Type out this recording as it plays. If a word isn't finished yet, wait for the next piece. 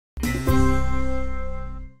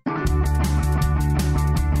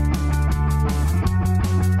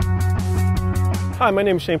Hi, my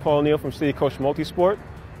name is Shane Paul O'Neill from City Coach Multisport,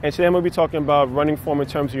 and today I'm going to be talking about running form in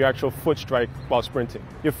terms of your actual foot strike while sprinting.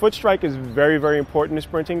 Your foot strike is very, very important in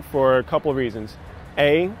sprinting for a couple of reasons.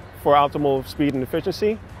 A, for optimal speed and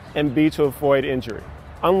efficiency, and B, to avoid injury.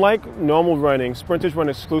 Unlike normal running, sprinters run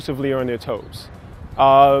exclusively on their toes.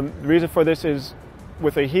 The reason for this is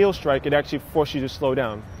with a heel strike, it actually forces you to slow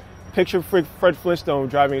down. Picture Fred Flintstone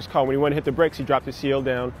driving his car. When he wanted to hit the brakes, he dropped his heel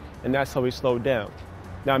down, and that's how he slowed down.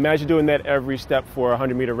 Now imagine doing that every step for a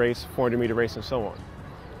 100-meter race, 400-meter race, and so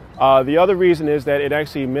on. The other reason is that it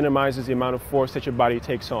actually minimizes the amount of force that your body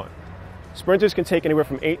takes on. Sprinters can take anywhere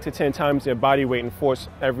from 8 to 10 times their body weight and force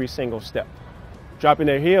every single step. Dropping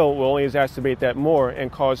their heel will only exacerbate that more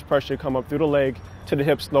and cause pressure to come up through the leg to the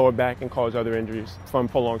hips, lower back, and cause other injuries from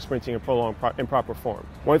prolonged sprinting and prolonged improper form.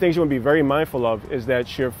 One of the things you want to be very mindful of is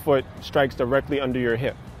that your foot strikes directly under your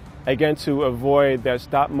hip. Again, to avoid that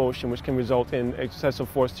stop motion, which can result in excessive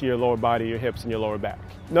force to your lower body, your hips, and your lower back.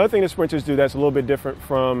 Another thing that sprinters do that's a little bit different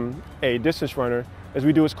from a distance runner is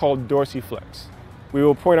we do what's called dorsiflex. We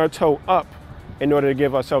will point our toe up in order to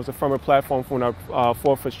give ourselves a firmer platform when our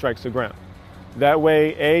forefoot strikes the ground. That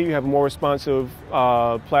way, A, you have a more responsive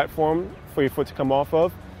platform for your foot to come off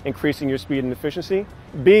of, increasing your speed and efficiency.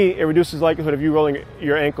 B, it reduces the likelihood of you rolling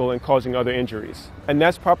your ankle and causing other injuries. And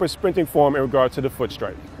that's proper sprinting form in regard to the foot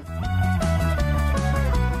strike.